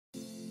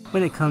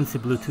When it comes to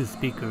Bluetooth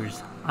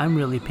speakers, I'm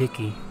really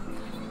picky.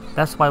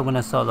 That's why when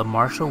I saw the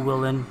Marshall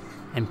Willen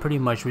and pretty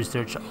much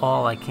researched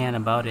all I can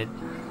about it,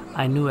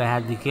 I knew I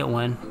had to get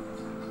one.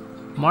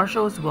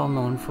 Marshall is well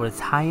known for its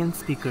high-end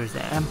speakers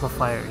and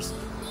amplifiers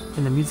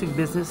in the music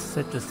business,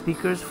 such as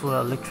speakers for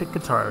electric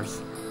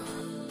guitars.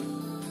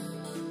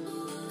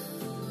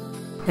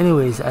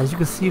 Anyways, as you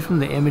can see from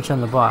the image on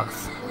the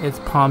box, it's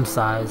palm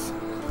size.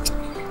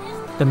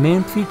 The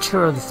main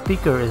feature of the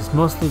speaker is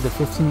mostly the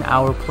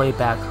 15-hour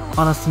playback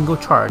on a single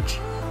charge.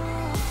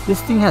 This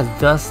thing has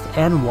dust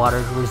and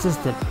water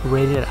resistant,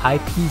 rated at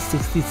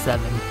IP67.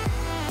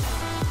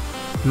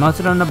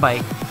 Mounted on a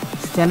bike,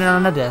 stand it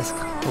on a desk,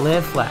 lay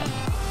it flat.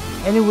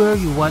 Anywhere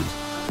you want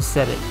to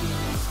set it,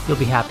 you'll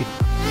be happy.